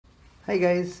Hi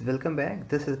guys, welcome back.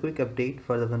 This is a quick update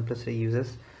for the OnePlus 3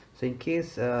 users. So in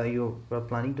case you are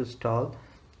planning to install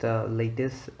the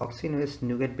latest Oxygenous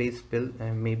Nougat based build,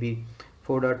 maybe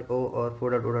 4.0 or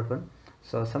 4.0.1,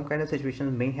 so some kind of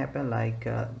situations may happen, like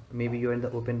maybe you're in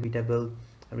the open beta build,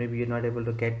 or maybe you're not able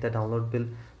to get the download build.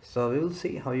 So we will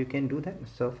see how you can do that.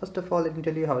 So first of all, let me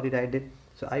tell you how did I did.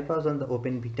 So I was on the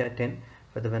open beta 10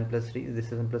 for the OnePlus 3.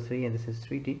 This is OnePlus 3 and this is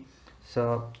 3T.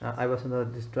 So I was on the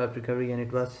disturbed recovery and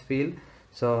it was failed,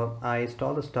 so I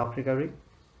installed the stock recovery.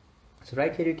 So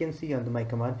right here you can see on my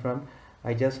command prompt,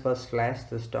 I just first flash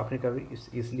the stock recovery. It's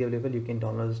easily available. You can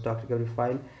download the stock recovery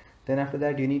file. Then after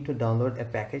that you need to download a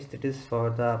package that is for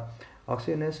the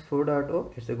Oxygenous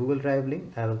 4.0. It's a Google Drive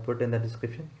link. I will put in the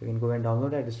description. You can go and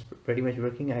download it. It's pretty much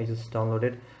working. I just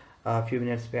downloaded a few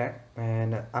minutes back,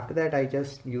 and after that I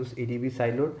just use ADB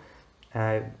sideload.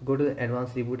 Go to the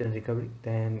advanced reboot and recovery,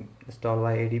 then install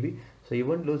via ADB, so you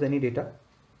won't lose any data.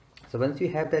 So once you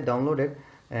have that downloaded,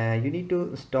 you need to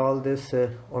install this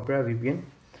Opera VPN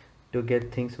to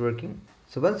get things working.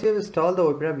 So once you have installed the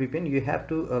Opera VPN, you have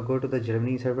to go to the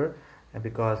Germany server,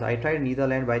 because I tried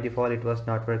Netherlands, by default it was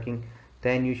not working.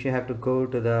 Then you should have to go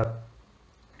to the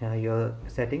your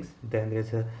settings. Then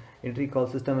there's a entry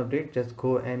called system update. Just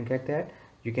go and get that.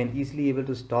 You can easily able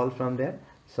to install from there.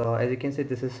 So as you can see,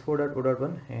 this is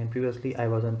 4.0.1 and previously I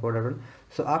was on 4.1.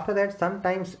 so after that,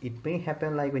 sometimes it may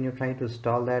happen like when you're trying to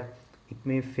install that, it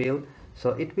may fail. So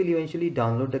it will eventually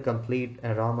download the complete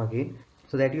ROM again,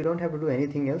 so that you don't have to do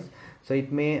anything else. So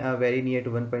it may vary near to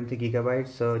 1.3 gigabytes.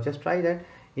 So just try that.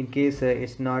 In case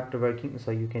it's not working,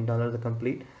 so you can download the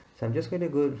complete. So I'm just going to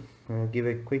go give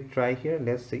a quick try here.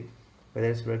 Let's see whether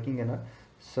it's working or not.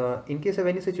 So in case of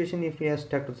any situation, if you are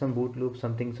stuck to some boot loop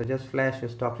something, so just flash your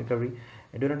stock recovery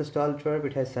and do not install Twerp.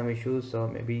 It has some issues, so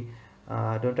maybe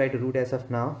don't try to root as of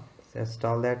now. Just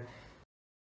install that.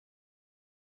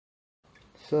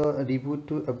 So reboot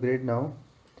to upgrade now.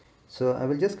 So I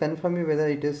will just confirm you whether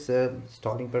it is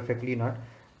installing perfectly or not,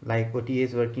 like OTA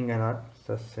is working or not.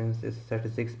 So since it's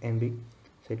 36 MB,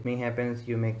 so it may happen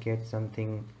you may get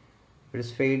something. If it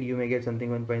is failed, you may get something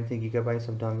 1.3 gigabytes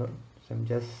of download. So I'm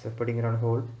just putting it on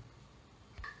hold.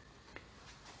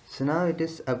 So now it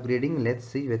is upgrading. Let's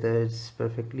see whether it's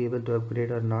perfectly able to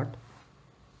upgrade or not.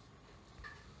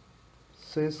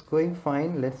 So it's going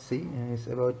fine. Let's see. It's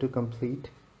about to complete.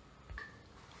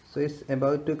 So it's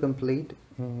about to complete,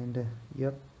 and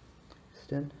yep, it's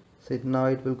done. So now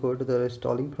it will go to the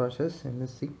installing process, and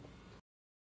let's see.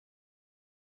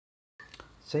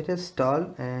 So it has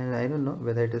installed, and I don't know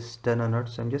whether it is done or not.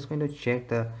 So I'm just going to check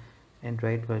the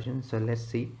Android version. So let's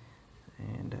see.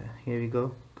 And here we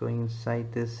go, going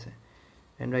inside this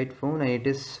Android phone, and it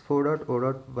is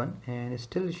 4.0.1 and it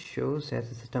still shows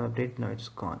as a system update. Now it's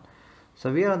gone.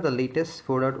 So we are on the latest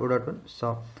 4.0.1.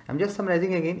 so I'm just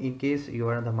summarizing again in case you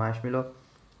are on the Marshmallow,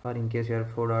 or in case you are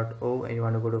 4.0 and you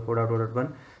want to go to 4.0.1.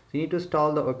 so you need to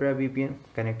install the Opera VPN,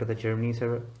 connect to the Germany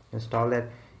server, install that.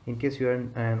 In case you are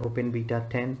in an open beta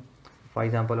 10, for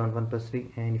example on OnePlus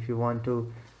 3, and if you want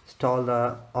to install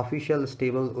the official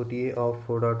stable OTA of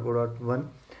 4.0.1,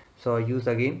 so use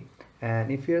again.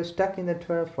 And if you're stuck in the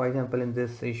Twerp, for example in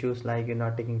this issues like you're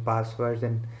not taking passwords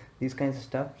and these kinds of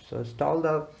stuff, so install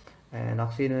the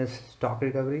Oxygenous stock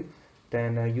recovery,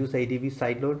 then use the ADB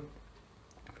sideload.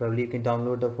 Probably you can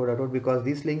download the 4.0, because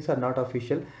these links are not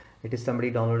official. It is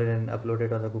somebody downloaded and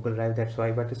uploaded on the Google Drive, that's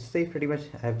why, but it's safe pretty much.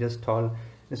 I have just installed.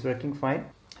 It's working fine.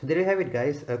 There you have it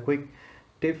guys, a quick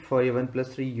tip for your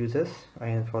OnePlus 3 users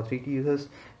and for 3T users,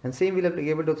 and same will be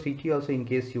able to 3T also in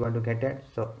case you want to get that.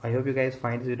 So I hope you guys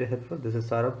find this video helpful. This is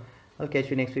Saurabh. I'll catch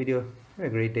you next video. Have a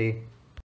great day.